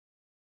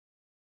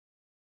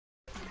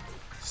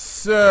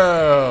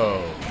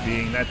So,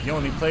 being that the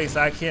only place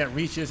I can't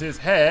reach is his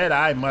head,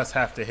 I must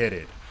have to hit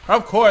it.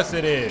 Of course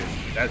it is.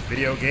 That's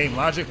video game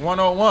logic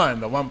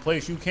 101. The one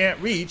place you can't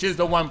reach is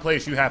the one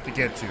place you have to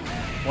get to.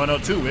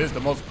 102 is the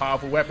most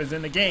powerful weapons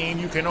in the game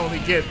you can only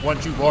get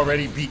once you've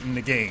already beaten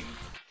the game.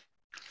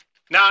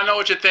 Now I know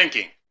what you're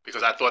thinking,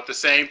 because I thought the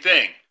same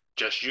thing.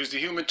 Just use the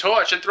Human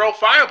Torch and throw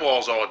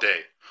fireballs all day.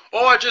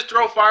 Or just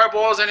throw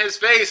fireballs in his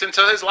face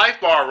until his life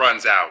bar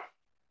runs out.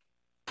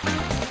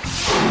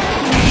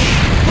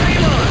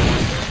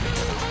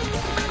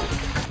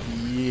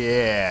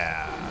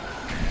 Yeah.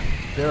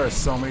 There are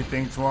so many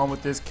things wrong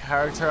with this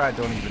character, I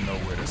don't even know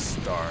where to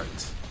start.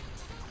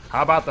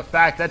 How about the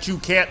fact that you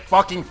can't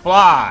fucking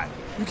fly?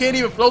 You can't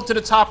even float to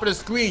the top of the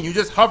screen, you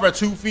just hover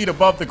 2 feet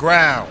above the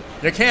ground.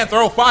 You can't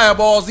throw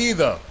fireballs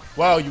either.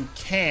 Well, you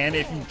can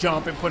if you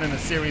jump and put in a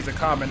series of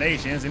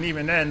combinations, and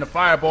even then the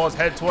fireballs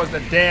head towards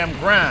the damn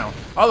ground.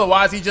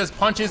 Otherwise, he just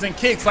punches and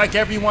kicks like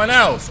everyone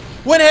else.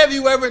 When have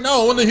you ever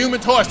known the Human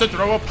Torch to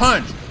throw a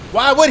punch?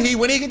 Why would he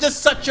when he can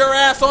just set your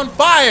ass on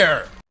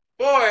fire?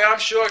 Boy, I'm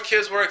sure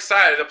kids were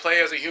excited to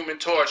play as a Human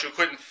Torch who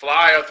couldn't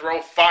fly or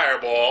throw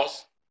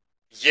fireballs.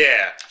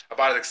 Yeah,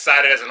 about as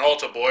excited as an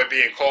altar boy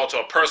being called to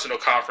a personal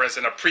conference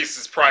in a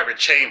priest's private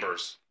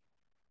chambers.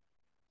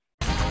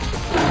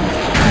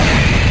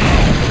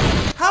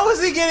 How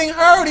is he getting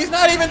hurt? He's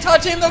not even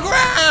touching the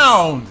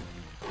ground!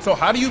 So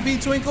how do you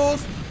beat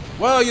Twinkles?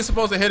 Well, you're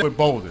supposed to hit it with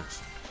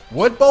boulders.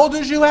 What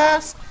boulders, you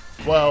ask?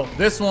 Well,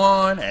 this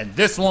one, and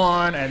this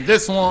one, and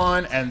this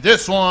one, and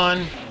this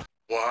one.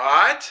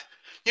 What?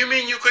 You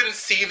mean you couldn't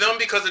see them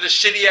because of the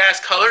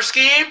shitty-ass color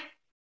scheme?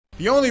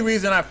 The only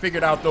reason I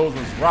figured out those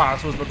was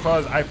rocks was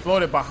because I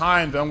floated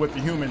behind them with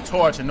the Human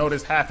Torch and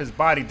noticed half his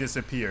body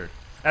disappeared.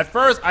 At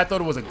first, I thought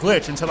it was a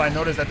glitch until I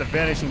noticed that the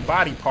vanishing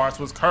body parts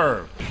was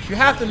curved. You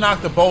have to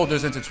knock the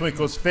boulders into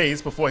Twinkle's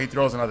face before he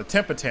throws another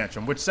temper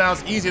tantrum, which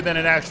sounds easier than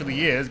it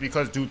actually is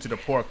because due to the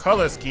poor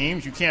color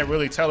schemes, you can't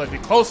really tell if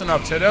you're close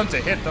enough to them to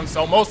hit them,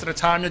 so most of the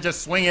time you're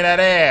just swinging at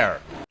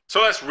air.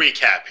 So let's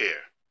recap here.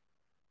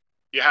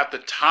 You have to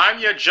time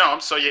your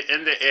jump so you're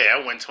in the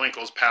air when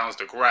Twinkles pounds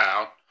the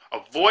ground,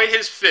 avoid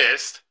his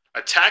fist,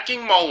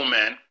 attacking mole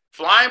men,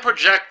 flying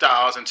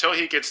projectiles until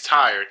he gets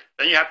tired.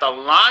 Then you have to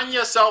line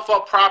yourself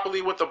up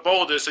properly with the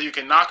boulders so you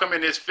can knock him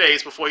in his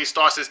face before he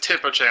starts his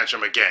temper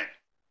tantrum again.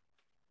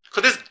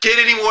 Could this get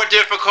any more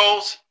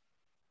difficult?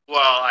 Well,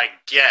 I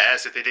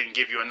guess if they didn't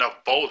give you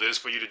enough boulders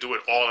for you to do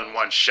it all in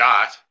one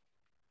shot.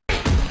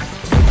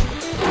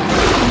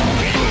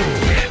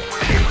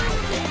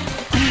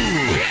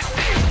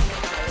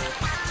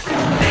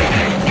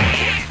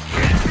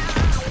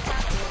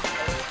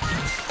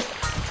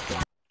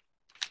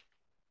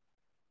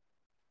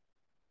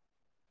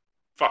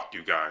 Fuck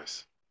you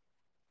guys.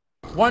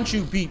 Once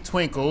you beat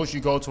Twinkles, you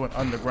go to an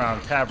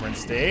underground cavern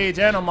stage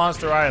and a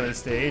Monster Island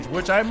stage,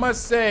 which I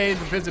must say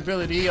the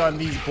visibility on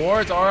these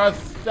boards are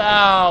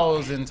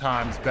 1,000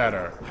 times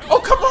better.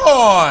 Oh, come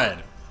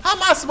on! How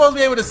am I supposed to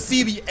be able to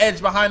see the edge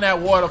behind that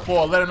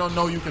waterfall, letting them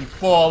know you can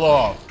fall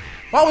off?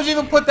 Why would you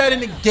even put that in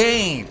the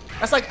game?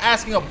 That's like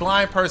asking a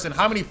blind person,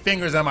 how many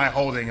fingers am I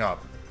holding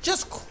up?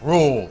 Just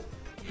cruel.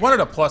 One of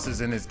the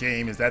pluses in this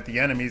game is that the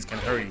enemies can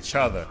hurt each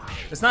other.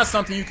 It's not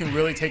something you can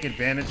really take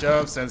advantage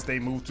of since they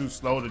move too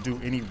slow to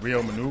do any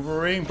real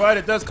maneuvering, but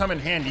it does come in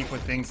handy for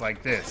things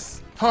like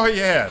this. Oh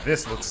yeah,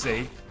 this looks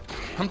safe.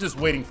 I'm just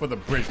waiting for the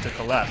bridge to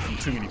collapse from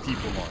too many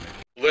people on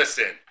it.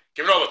 Listen,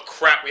 given all the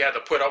crap we had to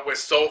put up with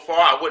so far,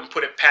 I wouldn't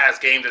put it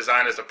past game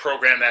designers to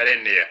program that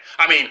in there.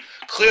 I mean,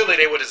 clearly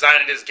they were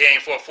designing this game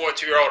for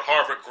 42-year-old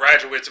Harvard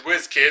graduates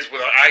whiz kids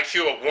with an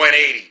IQ of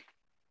 180.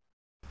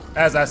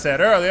 As I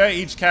said earlier,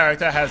 each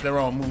character has their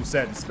own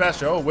moveset and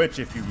special, which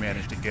if you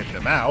manage to get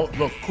them out,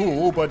 look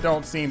cool but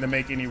don't seem to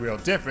make any real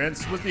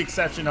difference, with the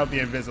exception of the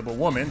Invisible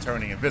Woman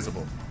turning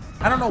invisible.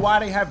 I don't know why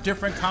they have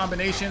different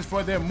combinations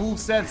for their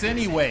movesets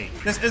anyway.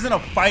 This isn't a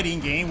fighting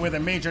game where the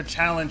major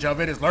challenge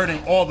of it is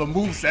learning all the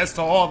movesets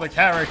to all the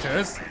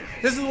characters.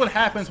 This is what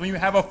happens when you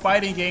have a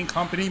fighting game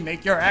company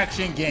make your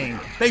action game.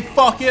 They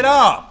fuck it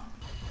up!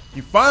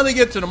 You finally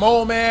get to the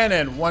mole man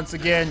and once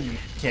again you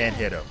can't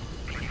hit him.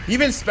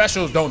 Even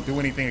specials don't do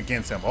anything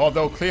against him,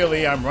 although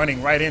clearly I'm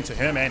running right into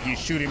him and he's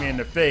shooting me in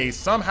the face.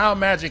 Somehow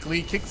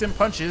magically kicks and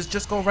punches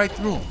just go right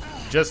through him.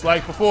 Just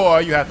like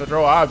before, you have to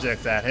throw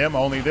objects at him,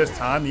 only this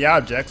time the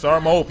objects are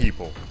mole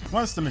people.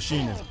 Once the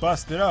machine is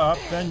busted up,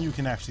 then you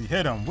can actually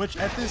hit him, which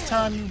at this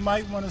time you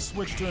might want to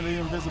switch to the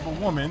Invisible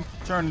Woman,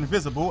 turn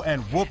invisible,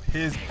 and whoop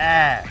his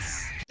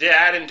ass.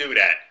 Yeah, I didn't do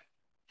that.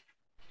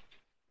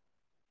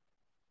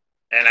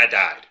 And I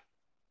died.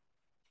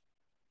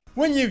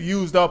 When you've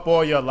used up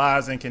all your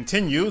lives and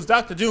continues,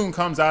 Dr. Doom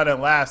comes out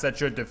and laughs at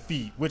your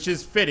defeat, which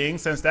is fitting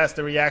since that's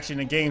the reaction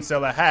the game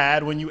seller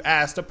had when you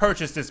asked to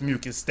purchase this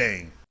mucus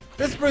stain.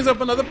 This brings up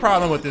another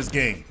problem with this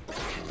game.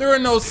 There are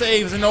no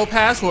saves and no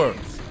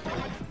passwords.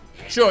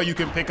 Sure, you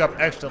can pick up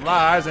extra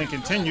lives and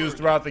continues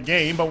throughout the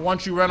game, but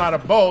once you run out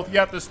of both, you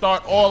have to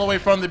start all the way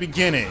from the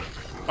beginning.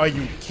 Are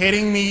you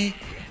kidding me?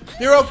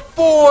 There are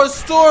 4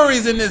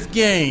 stories in this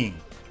game!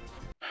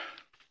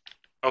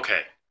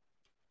 Okay.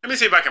 Let me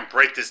see if I can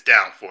break this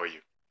down for you.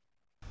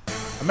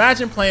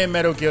 Imagine playing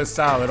Metal Gear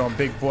Solid on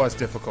Big Boss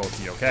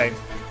difficulty, okay?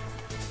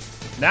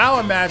 Now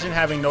imagine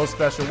having no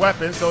special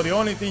weapons, so the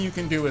only thing you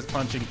can do is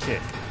punch and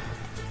kick.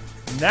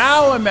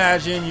 Now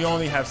imagine you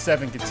only have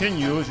 7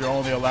 continues, you're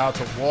only allowed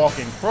to walk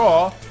and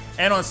crawl,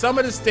 and on some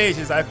of the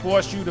stages I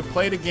force you to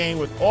play the game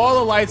with all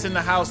the lights in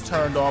the house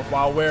turned off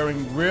while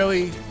wearing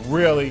really,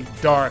 really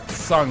dark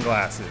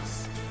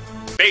sunglasses.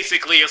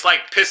 Basically, it's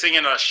like pissing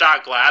in a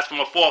shot glass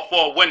from a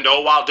 4-4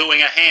 window while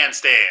doing a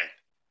handstand.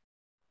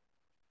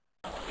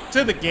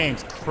 To the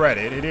game's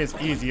credit, it is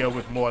easier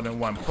with more than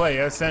one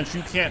player since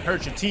you can't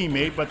hurt your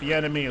teammate but the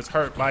enemy is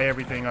hurt by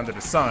everything under the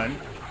sun.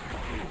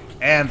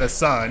 And the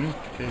sun.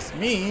 This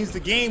means the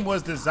game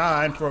was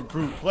designed for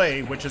group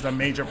play, which is a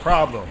major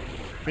problem.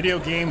 Video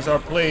games are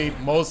played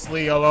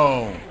mostly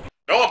alone.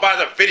 No one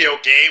buys a video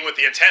game with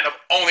the intent of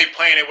only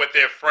playing it with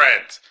their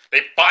friends.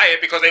 They buy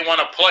it because they want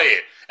to play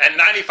it. And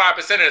 95%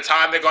 of the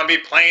time they're going to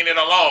be playing it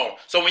alone.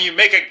 So when you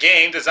make a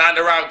game designed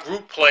around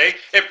group play,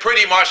 it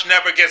pretty much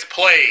never gets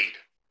played.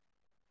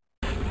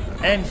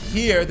 And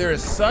here, there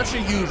is such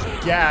a huge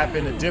gap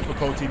in the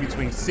difficulty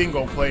between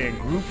single play and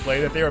group play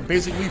that they are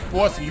basically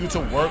forcing you to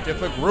work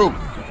as a group.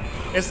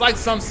 It's like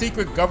some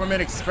secret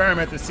government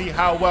experiment to see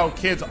how well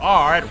kids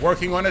are at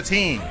working on a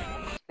team.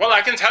 Well,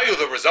 I can tell you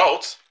the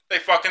results. They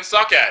fucking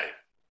suck at it.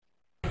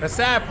 The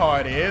sad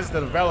part is, the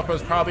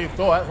developers probably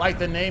thought, like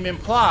the name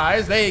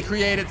implies, they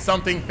created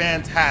something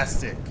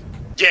fantastic.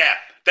 Yeah,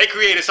 they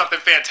created something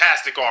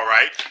fantastic,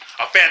 alright.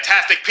 A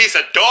fantastic piece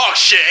of dog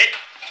shit.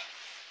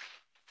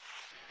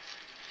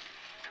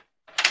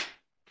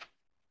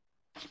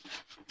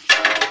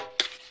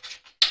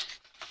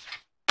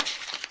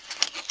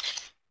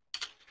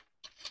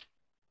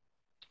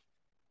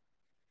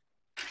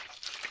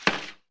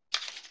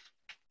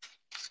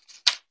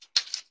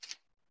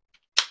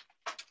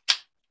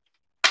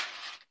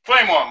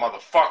 Flame on,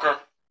 motherfucker.